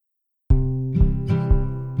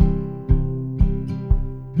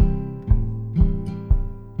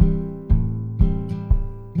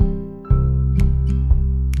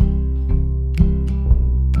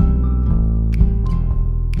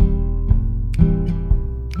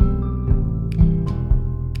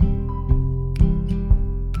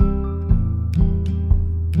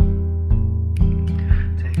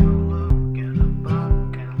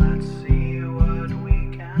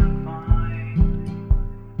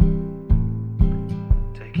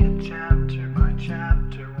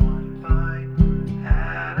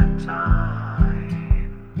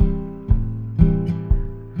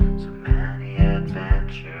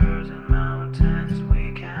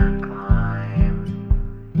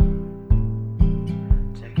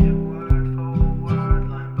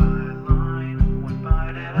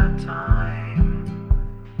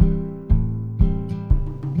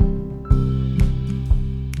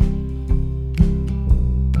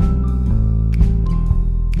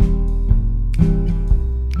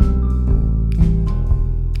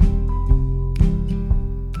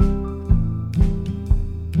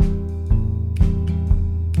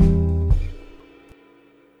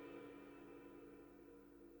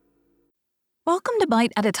Welcome to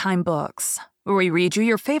Bite at a Time Books, where we read you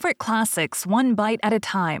your favorite classics one bite at a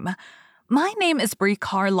time. My name is Brie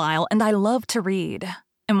Carlisle, and I love to read,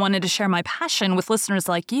 and wanted to share my passion with listeners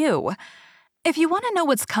like you. If you want to know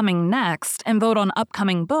what's coming next and vote on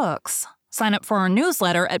upcoming books, sign up for our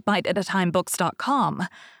newsletter at biteatatimebooks.com.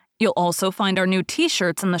 You'll also find our new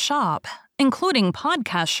t-shirts in the shop, including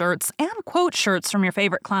podcast shirts and quote shirts from your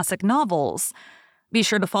favorite classic novels. Be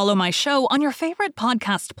sure to follow my show on your favorite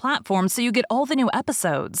podcast platform so you get all the new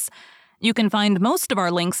episodes. You can find most of our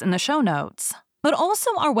links in the show notes, but also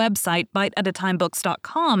our website,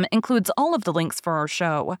 biteatatimebooks.com, includes all of the links for our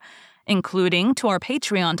show, including to our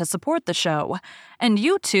Patreon to support the show, and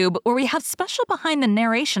YouTube, where we have special behind the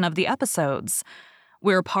narration of the episodes.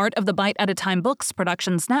 We're part of the Bite at a Time Books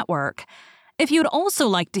Productions Network. If you'd also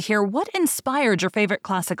like to hear what inspired your favorite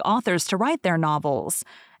classic authors to write their novels,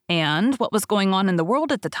 and what was going on in the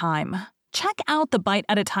world at the time, check out the Bite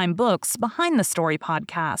at a Time Books Behind the Story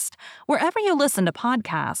podcast, wherever you listen to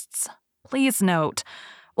podcasts. Please note,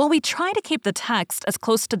 while we try to keep the text as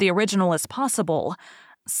close to the original as possible,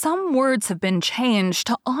 some words have been changed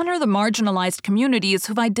to honor the marginalized communities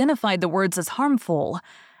who've identified the words as harmful,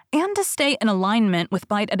 and to stay in alignment with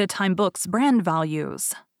Bite at a Time Books' brand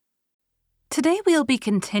values. Today we'll be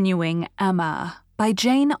continuing Emma by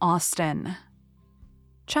Jane Austen.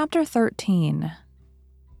 Chapter 13.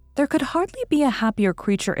 There could hardly be a happier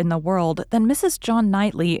creature in the world than Mrs. John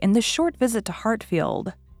Knightley in this short visit to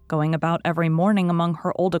Hartfield, going about every morning among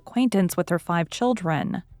her old acquaintance with her 5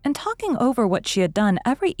 children, and talking over what she had done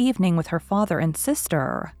every evening with her father and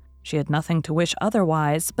sister. She had nothing to wish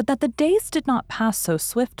otherwise, but that the days did not pass so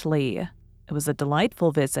swiftly. It was a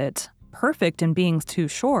delightful visit, perfect in being too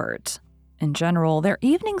short. In general, their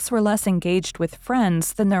evenings were less engaged with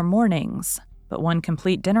friends than their mornings. But one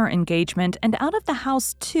complete dinner engagement, and out of the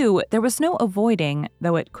house, too, there was no avoiding,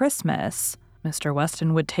 though at Christmas. Mr.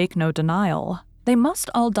 Weston would take no denial. They must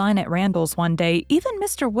all dine at Randalls one day. Even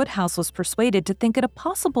Mr. Woodhouse was persuaded to think it a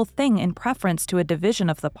possible thing in preference to a division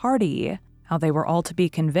of the party. How they were all to be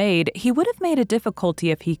conveyed, he would have made a difficulty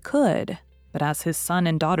if he could. But as his son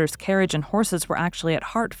and daughter's carriage and horses were actually at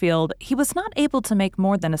Hartfield, he was not able to make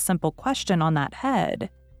more than a simple question on that head.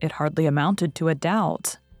 It hardly amounted to a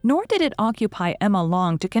doubt. Nor did it occupy Emma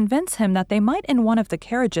long to convince him that they might in one of the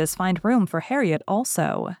carriages find room for Harriet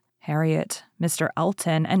also. Harriet, Mr.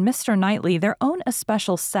 Elton, and Mr. Knightley, their own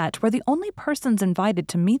especial set, were the only persons invited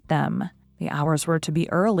to meet them. The hours were to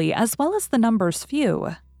be early, as well as the numbers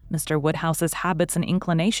few, Mr. Woodhouse's habits and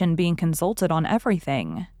inclination being consulted on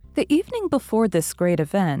everything. The evening before this great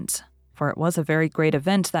event, for it was a very great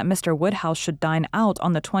event that Mr. Woodhouse should dine out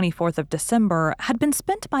on the 24th of December, had been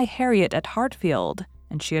spent by Harriet at Hartfield,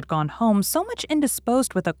 and she had gone home so much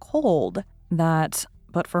indisposed with a cold that,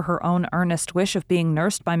 but for her own earnest wish of being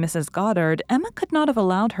nursed by Mrs. Goddard, Emma could not have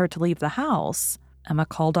allowed her to leave the house. Emma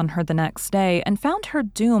called on her the next day and found her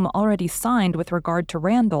doom already signed with regard to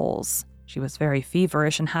Randalls. She was very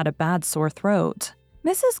feverish and had a bad sore throat.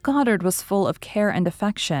 Mrs. Goddard was full of care and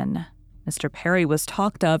affection. Mr. Perry was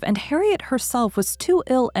talked of, and Harriet herself was too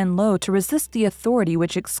ill and low to resist the authority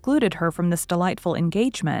which excluded her from this delightful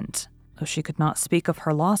engagement. Though she could not speak of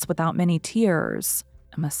her loss without many tears,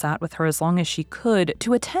 Emma sat with her as long as she could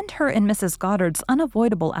to attend her in Mrs. Goddard's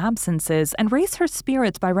unavoidable absences and raise her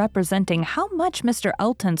spirits by representing how much Mr.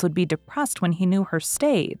 Elton's would be depressed when he knew her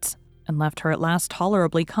state, and left her at last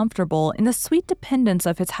tolerably comfortable in the sweet dependence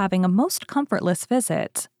of his having a most comfortless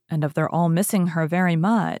visit, and of their all missing her very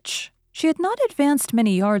much. She had not advanced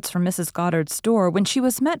many yards from Mrs. Goddard's door when she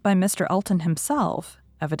was met by Mr. Elton himself,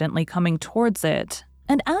 evidently coming towards it,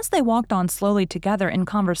 and as they walked on slowly together in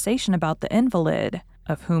conversation about the invalid,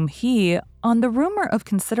 of whom he, on the rumor of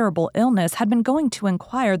considerable illness, had been going to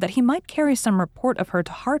inquire that he might carry some report of her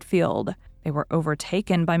to Hartfield, they were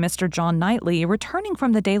overtaken by Mr. John Knightley returning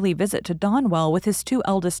from the daily visit to Donwell with his 2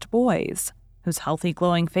 eldest boys, whose healthy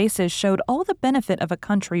glowing faces showed all the benefit of a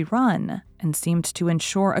country run, and seemed to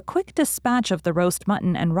ensure a quick dispatch of the roast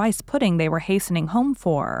mutton and rice pudding they were hastening home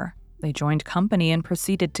for. They joined company and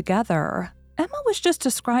proceeded together. Emma was just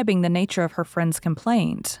describing the nature of her friend's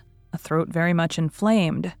complaint. A throat very much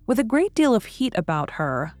inflamed, with a great deal of heat about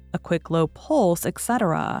her, a quick low pulse,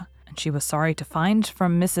 etc., and she was sorry to find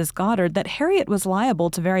from Mrs. Goddard that Harriet was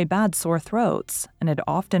liable to very bad sore throats, and had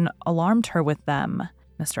often alarmed her with them.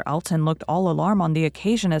 Mr. Elton looked all alarm on the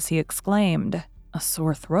occasion as he exclaimed, "A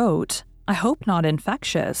sore throat? I hope not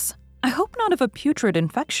infectious. I hope not of a putrid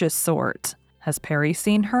infectious sort. Has Perry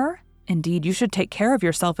seen her? Indeed, you should take care of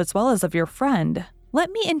yourself as well as of your friend.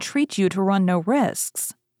 Let me entreat you to run no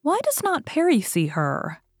risks. Why does not Perry see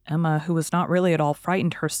her? Emma, who was not really at all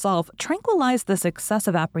frightened herself, tranquilized this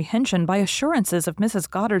excessive apprehension by assurances of Mrs.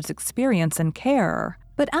 Goddard's experience and care.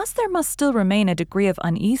 But as there must still remain a degree of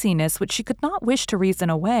uneasiness which she could not wish to reason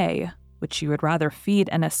away, which she would rather feed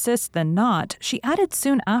and assist than not, she added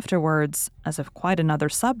soon afterwards, as if quite another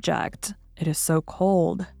subject, "It is so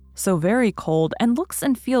cold, so very cold, and looks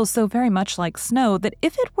and feels so very much like snow that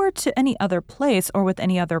if it were to any other place or with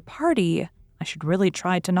any other party, I should really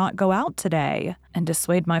try to not go out today, and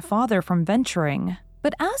dissuade my father from venturing.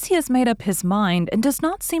 But as he has made up his mind and does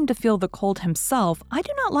not seem to feel the cold himself, I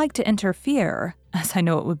do not like to interfere, as I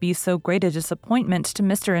know it would be so great a disappointment to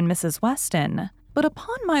Mr. and Mrs. Weston. But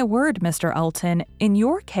upon my word, Mr. Elton, in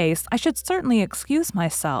your case, I should certainly excuse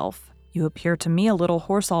myself. You appear to me a little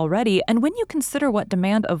hoarse already, and when you consider what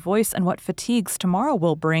demand of voice and what fatigues tomorrow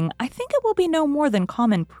will bring, I think it will be no more than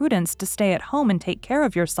common prudence to stay at home and take care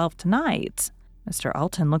of yourself tonight." Mr.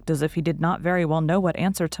 Elton looked as if he did not very well know what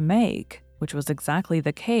answer to make, which was exactly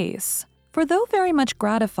the case. For though very much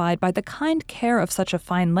gratified by the kind care of such a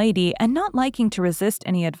fine lady, and not liking to resist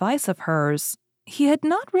any advice of hers, he had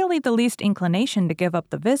not really the least inclination to give up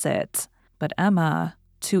the visit. But Emma,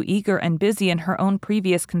 too eager and busy in her own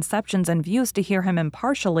previous conceptions and views to hear him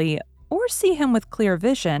impartially, or see him with clear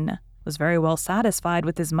vision, was very well satisfied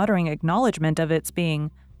with his muttering acknowledgment of its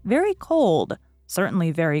being very cold,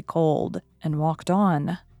 certainly very cold, and walked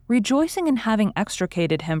on, rejoicing in having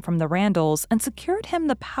extricated him from the Randalls and secured him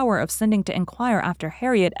the power of sending to inquire after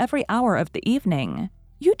Harriet every hour of the evening.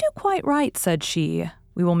 "You do quite right," said she.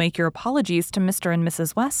 "We will make your apologies to Mr. and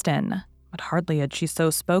Mrs. Weston." But hardly had she so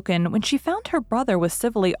spoken when she found her brother was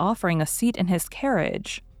civilly offering a seat in his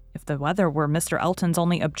carriage. If the weather were Mr. Elton's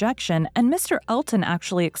only objection, and Mr. Elton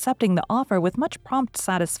actually accepting the offer with much prompt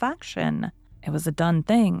satisfaction, it was a done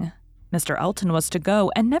thing. Mr. Elton was to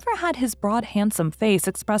go, and never had his broad, handsome face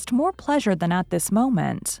expressed more pleasure than at this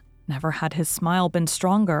moment. Never had his smile been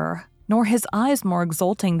stronger, nor his eyes more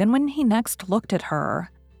exulting than when he next looked at her.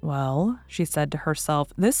 "Well," she said to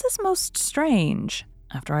herself, "this is most strange.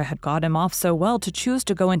 After I had got him off so well to choose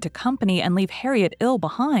to go into company and leave Harriet ill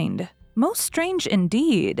behind. Most strange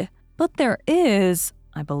indeed. But there is,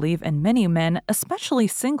 I believe in many men, especially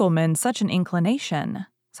single men, such an inclination,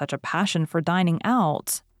 such a passion for dining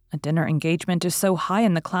out. A dinner engagement is so high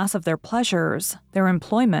in the class of their pleasures, their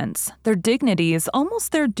employments, their dignities,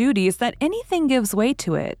 almost their duties, that anything gives way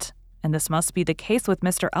to it. And this must be the case with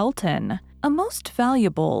Mr. Elton, a most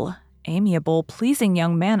valuable, amiable, pleasing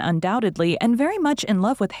young man undoubtedly, and very much in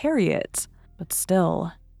love with Harriet. But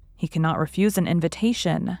still, he cannot refuse an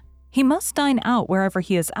invitation. He must dine out wherever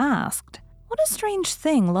he is asked. What a strange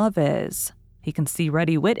thing love is. He can see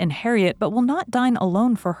ready wit in Harriet, but will not dine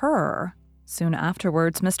alone for her. Soon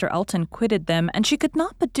afterwards, Mr. Elton quitted them, and she could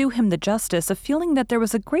not but do him the justice of feeling that there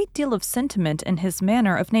was a great deal of sentiment in his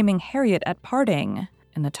manner of naming Harriet at parting,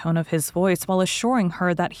 in the tone of his voice while assuring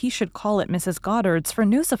her that he should call at Mrs. Goddard's for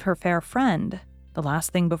news of her fair friend, the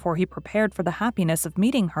last thing before he prepared for the happiness of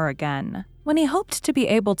meeting her again, when he hoped to be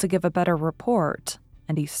able to give a better report.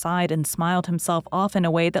 And he sighed and smiled himself off in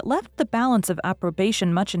a way that left the balance of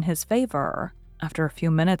approbation much in his favor. After a few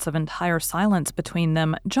minutes of entire silence between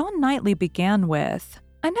them, John Knightley began with,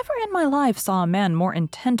 "I never in my life saw a man more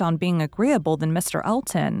intent on being agreeable than Mr.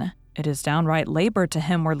 Elton. It is downright labor to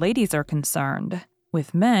him where ladies are concerned.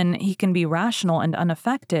 With men, he can be rational and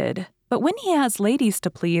unaffected, but when he has ladies to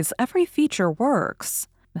please, every feature works."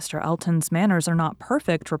 "Mr. Elton's manners are not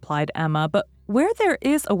perfect," replied Emma, "but where there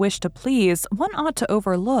is a wish to please, one ought to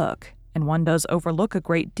overlook, and one does overlook a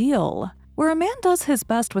great deal. Where a man does his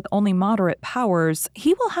best with only moderate powers,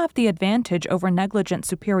 he will have the advantage over negligent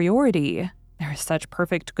superiority. There is such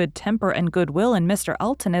perfect good temper and goodwill in Mr.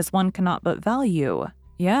 Elton as one cannot but value."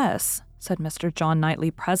 "Yes," said Mr. John Knightley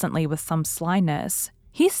presently with some slyness.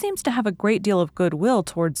 "He seems to have a great deal of goodwill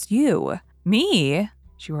towards you." "Me?"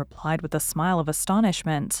 she replied with a smile of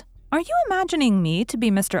astonishment. "Are you imagining me to be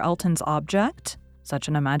Mr. Elton's object?" "Such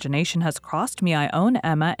an imagination has crossed me, I own,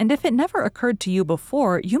 Emma, and if it never occurred to you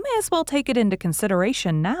before, you may as well take it into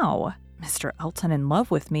consideration now. Mr. Elton in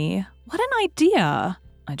love with me? What an idea!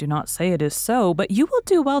 I do not say it is so, but you will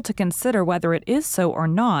do well to consider whether it is so or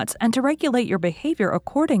not, and to regulate your behavior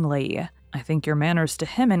accordingly. I think your manners to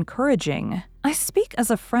him encouraging. I speak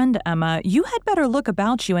as a friend, Emma. You had better look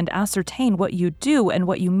about you and ascertain what you do and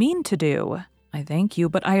what you mean to do." "I thank you,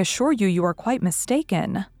 but I assure you you are quite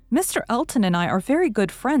mistaken. Mr. Elton and I are very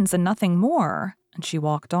good friends and nothing more." And she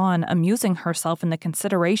walked on, amusing herself in the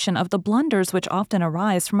consideration of the blunders which often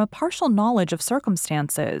arise from a partial knowledge of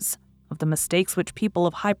circumstances, of the mistakes which people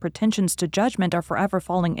of high pretensions to judgment are forever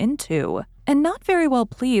falling into, and not very well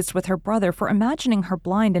pleased with her brother for imagining her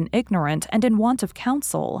blind and ignorant and in want of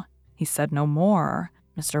counsel. He said no more.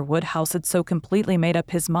 Mr. Woodhouse had so completely made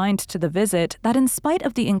up his mind to the visit that in spite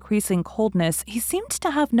of the increasing coldness, he seemed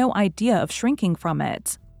to have no idea of shrinking from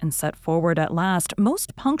it, and set forward at last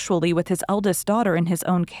most punctually with his eldest daughter in his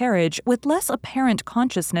own carriage with less apparent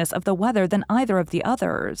consciousness of the weather than either of the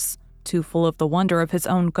others, too full of the wonder of his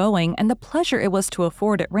own going and the pleasure it was to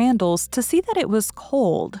afford at Randall's to see that it was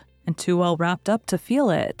cold, and too well wrapped up to feel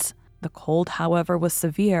it. The cold, however, was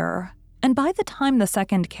severe, and by the time the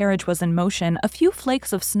second carriage was in motion, a few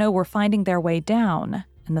flakes of snow were finding their way down,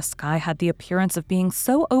 and the sky had the appearance of being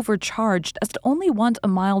so overcharged as to only want a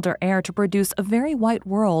milder air to produce a very white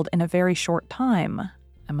world in a very short time.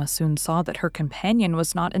 Emma soon saw that her companion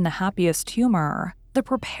was not in the happiest humor. The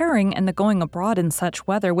preparing and the going abroad in such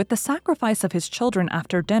weather with the sacrifice of his children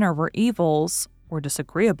after dinner were evils, or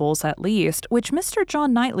disagreeables at least, which Mr.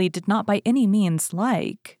 John Knightley did not by any means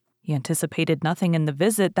like. He anticipated nothing in the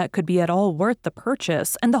visit that could be at all worth the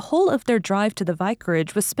purchase, and the whole of their drive to the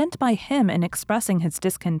vicarage was spent by him in expressing his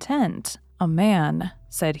discontent. "A man,"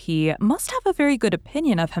 said he, "must have a very good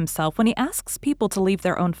opinion of himself when he asks people to leave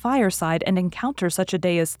their own fireside and encounter such a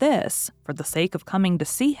day as this, for the sake of coming to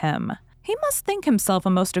see him. He must think himself a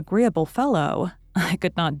most agreeable fellow. I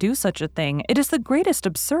could not do such a thing. It is the greatest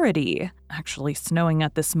absurdity. Actually snowing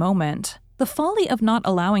at this moment. The folly of not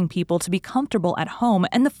allowing people to be comfortable at home,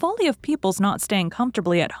 and the folly of people's not staying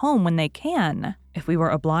comfortably at home when they can. If we were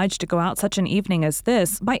obliged to go out such an evening as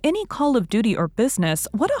this, by any call of duty or business,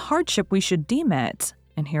 what a hardship we should deem it.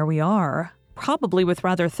 And here we are, probably with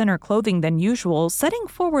rather thinner clothing than usual, setting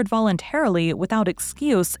forward voluntarily, without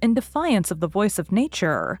excuse, in defiance of the voice of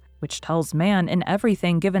nature, which tells man in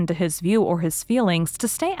everything given to his view or his feelings to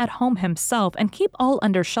stay at home himself and keep all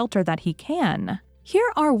under shelter that he can.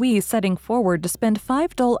 Here are we setting forward to spend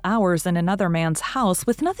 5 dull hours in another man's house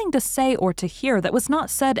with nothing to say or to hear that was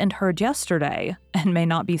not said and heard yesterday, and may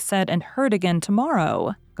not be said and heard again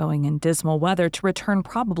tomorrow, going in dismal weather to return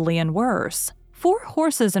probably in worse. 4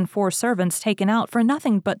 horses and 4 servants taken out for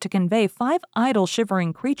nothing but to convey 5 idle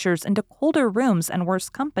shivering creatures into colder rooms and worse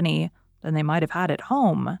company than they might have had at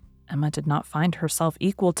home. Emma did not find herself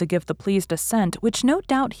equal to give the pleased assent which no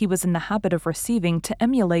doubt he was in the habit of receiving to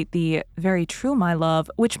emulate the "very true, my love,"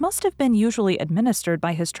 which must have been usually administered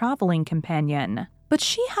by his traveling companion. But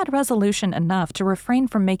she had resolution enough to refrain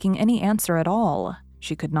from making any answer at all.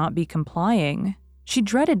 She could not be complying. She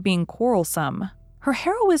dreaded being quarrelsome. Her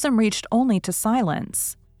heroism reached only to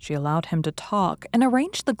silence. She allowed him to talk, and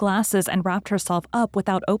arranged the glasses and wrapped herself up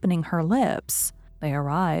without opening her lips. They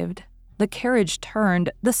arrived. The carriage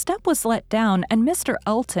turned, the step was let down, and Mr.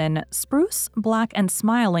 Elton, spruce, black, and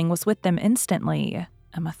smiling, was with them instantly.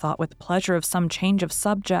 Emma thought with pleasure of some change of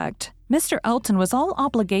subject. Mr. Elton was all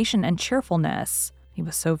obligation and cheerfulness. He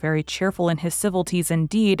was so very cheerful in his civilities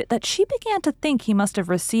indeed that she began to think he must have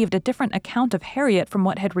received a different account of Harriet from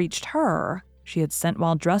what had reached her. She had sent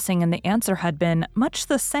while dressing, and the answer had been much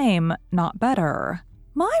the same, not better.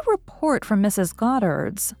 "My report from Mrs.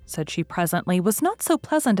 Goddard's," said she presently, "was not so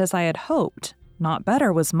pleasant as I had hoped." "Not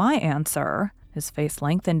better," was my answer. His face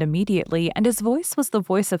lengthened immediately, and his voice was the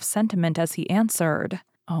voice of sentiment as he answered,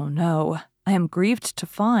 "Oh no, I am grieved to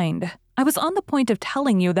find. I was on the point of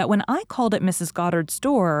telling you that when I called at Mrs. Goddard's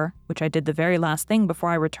door, which I did the very last thing before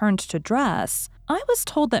I returned to dress, I was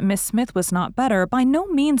told that Miss Smith was not better, by no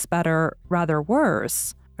means better, rather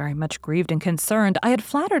worse. Very much grieved and concerned, I had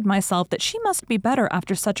flattered myself that she must be better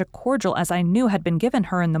after such a cordial as I knew had been given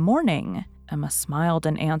her in the morning." Emma smiled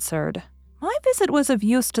and answered, "My visit was of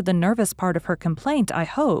use to the nervous part of her complaint, I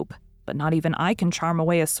hope, but not even I can charm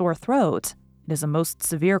away a sore throat. It is a most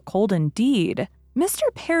severe cold indeed. Mr.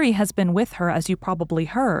 Perry has been with her, as you probably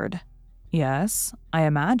heard." "Yes, I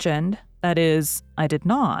imagined. That is, I did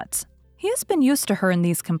not." "He has been used to her in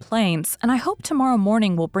these complaints, and I hope tomorrow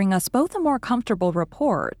morning will bring us both a more comfortable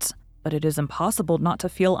report. But it is impossible not to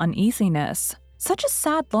feel uneasiness. Such a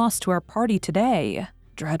sad loss to our party today.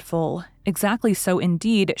 Dreadful. Exactly so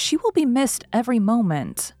indeed. She will be missed every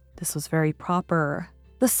moment." This was very proper.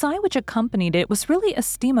 The sigh which accompanied it was really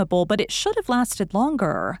estimable, but it should have lasted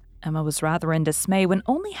longer. Emma was rather in dismay when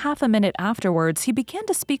only half a minute afterwards he began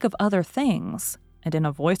to speak of other things, and in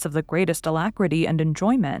a voice of the greatest alacrity and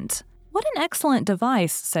enjoyment. "What an excellent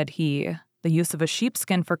device," said he, "the use of a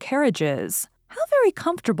sheepskin for carriages. How very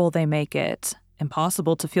comfortable they make it.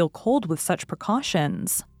 Impossible to feel cold with such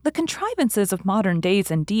precautions. The contrivances of modern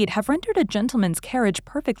days, indeed, have rendered a gentleman's carriage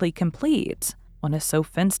perfectly complete. One is so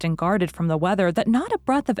fenced and guarded from the weather that not a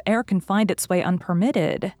breath of air can find its way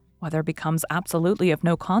unpermitted. Weather becomes absolutely of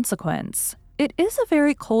no consequence. It is a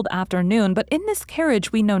very cold afternoon, but in this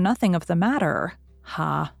carriage we know nothing of the matter.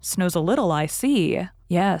 Ha, snows a little, I see.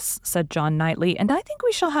 Yes, said John Knightley, and I think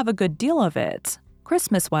we shall have a good deal of it.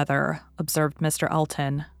 Christmas weather, observed Mr.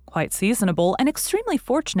 Elton. Quite seasonable, and extremely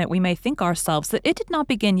fortunate we may think ourselves that it did not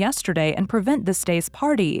begin yesterday and prevent this day's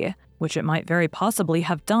party, which it might very possibly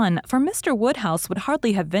have done, for Mr. Woodhouse would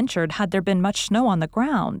hardly have ventured had there been much snow on the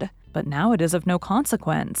ground. But now it is of no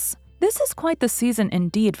consequence. This is quite the season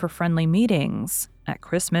indeed for friendly meetings. At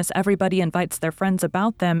Christmas, everybody invites their friends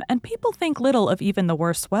about them, and people think little of even the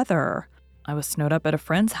worst weather. I was snowed up at a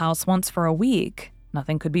friend's house once for a week.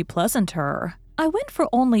 Nothing could be pleasanter. I went for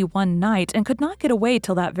only one night and could not get away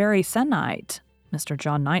till that very se'nnight. Mr.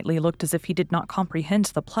 John Knightley looked as if he did not comprehend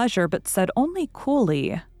the pleasure, but said only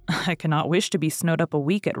coolly, I cannot wish to be snowed up a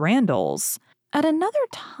week at Randall's. At another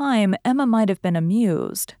time, Emma might have been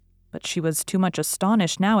amused, but she was too much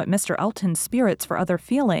astonished now at Mr. Elton's spirits for other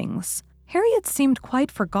feelings. Harriet seemed quite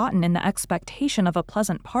forgotten in the expectation of a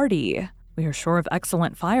pleasant party. We are sure of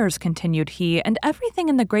excellent fires, continued he, and everything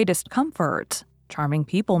in the greatest comfort. Charming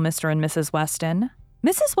people, Mr. and Mrs. Weston.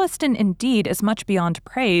 Mrs. Weston, indeed, is much beyond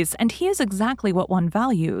praise, and he is exactly what one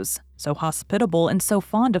values. So hospitable and so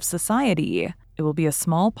fond of society. It will be a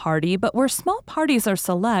small party, but where small parties are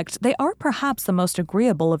select, they are perhaps the most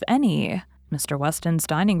agreeable of any. Mr. Weston's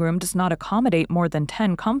dining room does not accommodate more than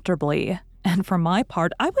 10 comfortably. And for my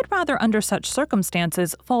part, I would rather under such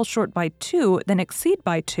circumstances fall short by 2 than exceed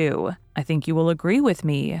by 2. I think you will agree with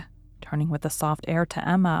me. Turning with a soft air to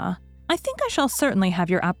Emma. I think I shall certainly have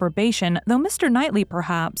your approbation, though Mr. Knightley,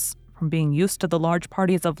 perhaps, from being used to the large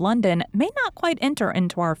parties of London, may not quite enter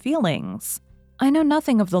into our feelings. I know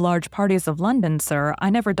nothing of the large parties of London, sir. I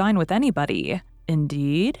never dine with anybody.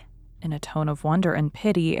 Indeed? In a tone of wonder and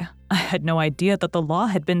pity. I had no idea that the law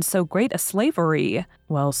had been so great a slavery.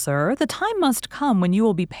 Well, sir, the time must come when you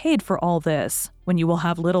will be paid for all this, when you will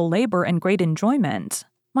have little labor and great enjoyment.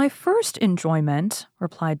 My first enjoyment,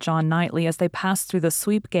 replied John Knightley as they passed through the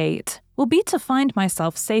sweep gate, will be to find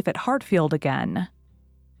myself safe at Hartfield again.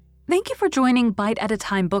 Thank you for joining Bite at a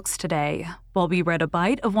Time Books today, while we read a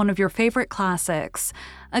bite of one of your favorite classics.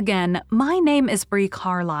 Again, my name is Bree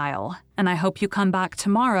Carlisle, and I hope you come back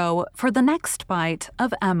tomorrow for the next bite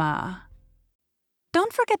of Emma.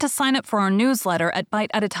 Don't forget to sign up for our newsletter at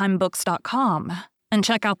biteatatimebooks.com and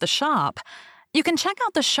check out the shop. You can check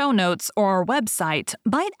out the show notes or our website,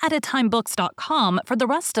 biteatatimebooks.com, for the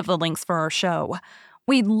rest of the links for our show.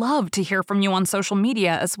 We'd love to hear from you on social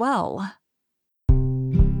media as well.